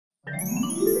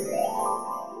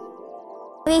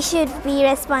We should be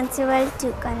responsible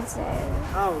to conserve.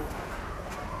 How?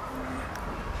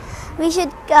 We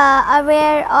should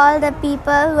aware all the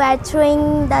people who are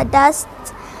throwing the dust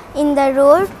in the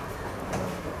road.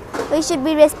 We should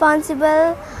be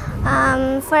responsible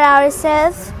for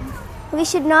ourselves. We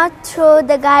should not throw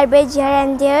the garbage here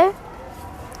and there.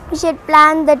 We should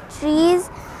plant the trees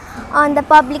on the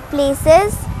public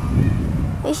places.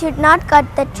 We should not cut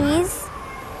the trees.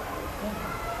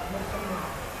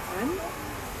 And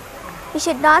We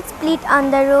should not split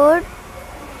on the road.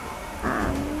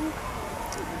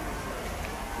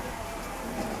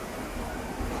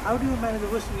 how do you manage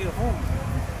waste in your home?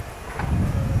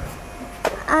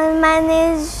 I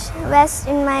manage waste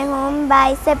in my home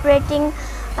by separating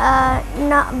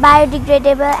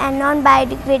biodegradable and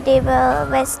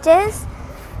non-biodegradable wastes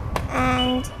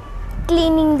and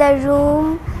cleaning the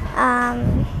room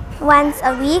once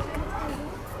a week.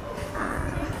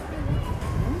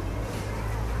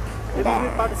 Did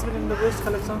you participate in the waste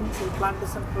collection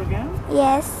plantation program?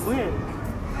 Yes, Where?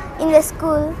 in the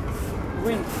school.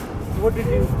 When? What did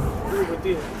you do with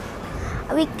it?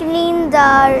 We clean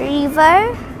the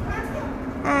river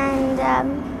and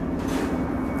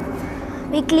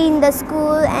we clean the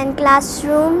school and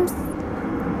classrooms.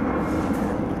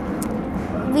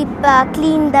 We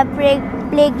clean the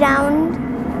playground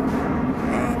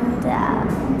and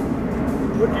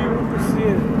What do you want to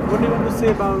say? What do you want to say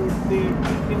about the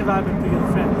environment to your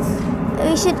friends?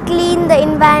 we should clean the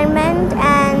environment,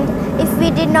 and if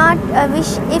we do not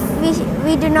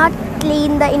we do not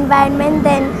clean the environment,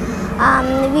 then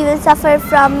we will suffer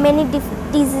from many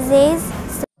diseases.